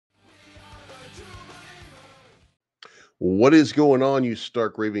What is going on, you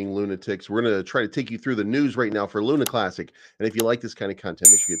stark raving lunatics? We're going to try to take you through the news right now for Luna Classic. And if you like this kind of content,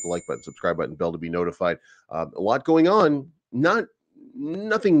 make sure you hit the like button, subscribe button, bell to be notified. A lot going on.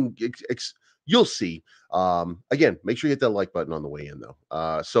 Nothing. You'll see. Again, make sure you hit that like button on the way in,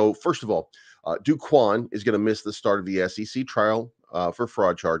 though. So first of all, Do Kwon is going to miss the start of the SEC trial for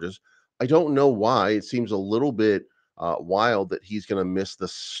fraud charges. I don't know why. It seems a little bit wild that he's going to miss the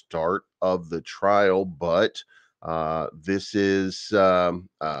start of the trial, but this is,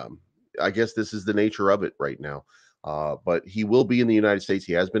 I guess, this is the nature of it right now. But he will be in the United States.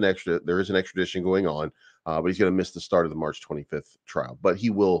 He has been there is an extradition going on, but he's going to miss the start of the March 25th trial. But he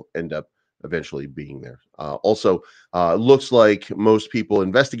will end up eventually being there. Also, looks like most people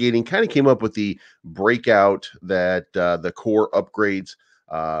investigating kind of came up with the breakout that the core upgrades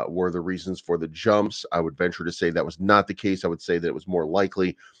were the reasons for the jumps. I would venture to say that was not the case. I would say that it was more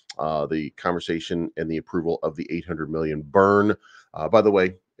likely the conversation and the approval of the 800 million burn. By the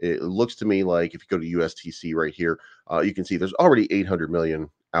way, it looks to me like if you go to USTC right here, you can see there's already 800 million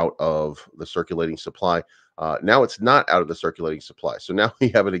out of the circulating supply. Now it's not out of the circulating supply. So now we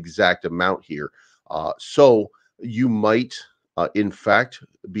have an exact amount here. So you might, in fact,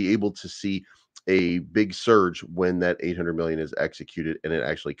 be able to see a big surge when that 800 million is executed and it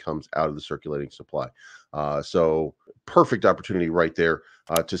actually comes out of the circulating supply. So perfect opportunity right there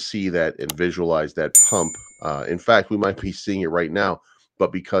to see that and visualize that pump. In fact, we might be seeing it right now,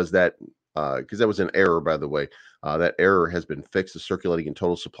 but because that was an error, by the way, that error has been fixed. The circulating and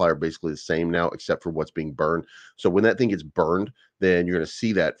total supply are basically the same now, except for what's being burned. So when that thing gets burned, then you're going to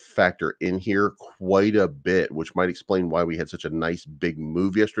see that factor in here quite a bit, which might explain why we had such a nice big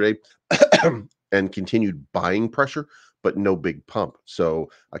move yesterday and continued buying pressure, but no big pump.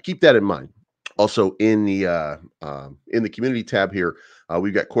 So keep that in mind. Also in the community tab here,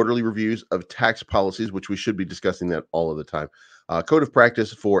 we've got quarterly reviews of tax policies, which we should be discussing that all of the time. Code of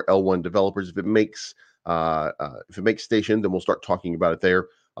practice for L1 developers. If it makes station, then we'll start talking about it there.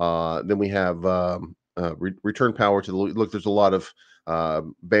 Then we have return power to the look. There's a lot of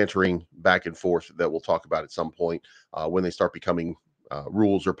bantering back and forth that we'll talk about at some point when they start becoming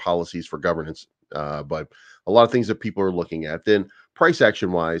rules or policies for governance. But a lot of things that people are looking at. Then price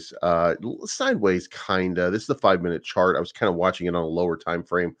action wise, sideways kind of. This is the 5-minute chart. I was kind of watching it on a lower time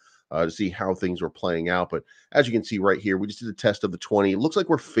frame to see how things were playing out. But as you can see right here, we just did a test of the 20. It looks like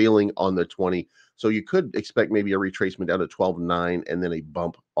we're failing on the 20. So you could expect maybe a retracement down to 12.9 and then a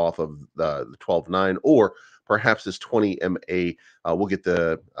bump off of the 12.9, or perhaps this 20 MA we'll get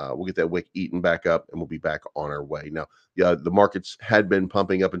that wick eaten back up and we'll be back on our way. Now, the markets had been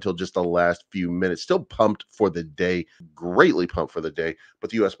pumping up until just the last few minutes, still pumped for the day, greatly pumped for the day, but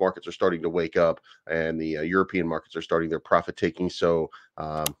the US markets are starting to wake up and the European markets are starting their profit taking. So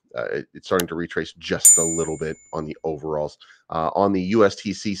it's starting to retrace just a little bit on the overalls. On the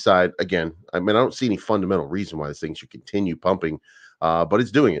USTC side, again, I mean, I don't see any fundamental reason why this thing should continue pumping, but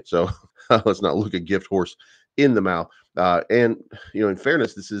it's doing it. So let's not look a gift horse in the mouth. And, in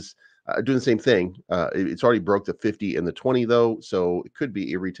fairness, this is doing the same thing. It's already broke the 50 and the 20, though. So it could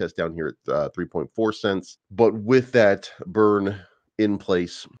be a retest down here at 3.4 cents. But with that burn in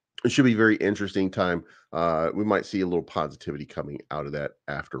place, it should be a very interesting time. We might see a little positivity coming out of that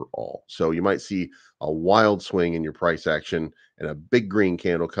after all. So you might see a wild swing in your price action and a big green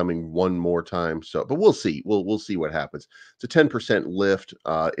candle coming one more time. So, but we'll see. We'll see what happens. It's a 10% lift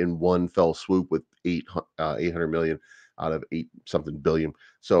in one fell swoop with 800 million out of 8 something billion.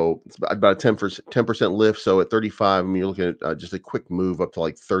 So it's about a 10% lift. So at 35, I mean, you're looking at just a quick move up to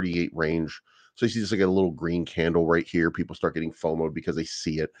like 38 range. So you see just like a little green candle right here. People start getting FOMO because they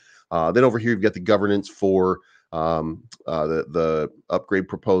see it. Then over here, you've got the governance for the upgrade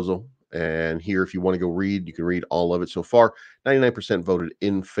proposal. And here, if you want to go read, you can read all of it. So far, 99% voted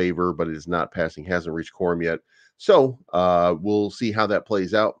in favor, but it is not passing, hasn't reached quorum yet. So we'll see how that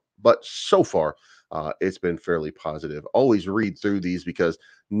plays out. But so far, it's been fairly positive. Always read through these because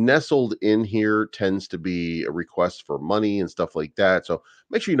nestled in here tends to be a request for money and stuff like that. So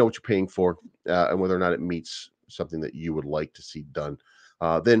make sure you know what you're paying for and whether or not it meets something that you would like to see done.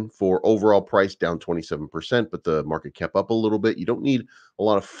 Then for overall price down 27%, but the market kept up a little bit. You don't need a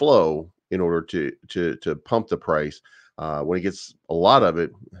lot of flow in order to pump the price. When it gets a lot of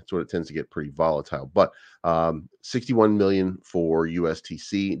it, that's when it tends to get pretty volatile. But 61 million for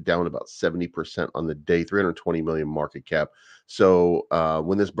USTC, down about 70% on the day, 320 million market cap. So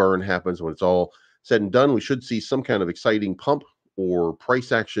when this burn happens, when it's all said and done, we should see some kind of exciting pump or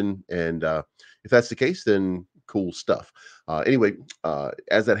price action. And if that's the case, then cool stuff. Anyway,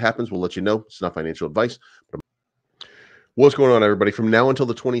 as that happens, we'll let you know. It's not financial advice. What's going on, everybody? From now until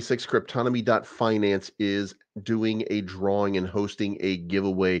the 26th, Cryptonomy.finance is doing a drawing and hosting a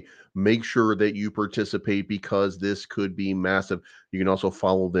giveaway. Make sure that you participate because this could be massive. You can also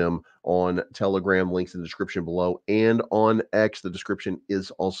follow them on Telegram, links in the description below, and on X. The description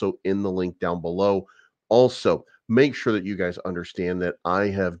is also in the link down below. Also, make sure that you guys understand that I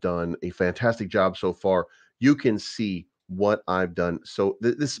have done a fantastic job so far. You can see what I've done. So,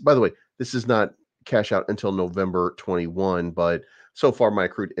 this, by the way, this is not cash out until November 21, but so far my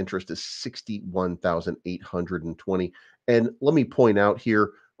accrued interest is 61,820. And let me point out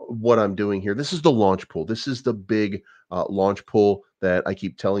here what I'm doing here. This is the launch pool. This is the big launch pool that I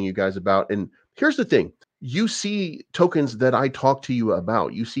keep telling you guys about. And here's the thing. You see tokens that I talk to you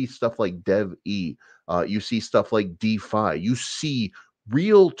about. You see stuff like DevE. You see stuff like DeFi. You see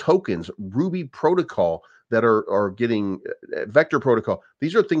real tokens, Ruby protocol that are getting Vector protocol.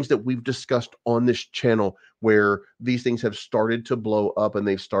 These are things that we've discussed on this channel where these things have started to blow up and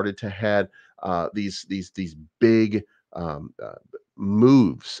they've started to had these big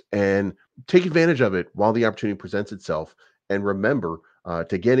moves, and take advantage of it while the opportunity presents itself. And remember,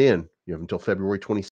 to get in, you have until February 26th.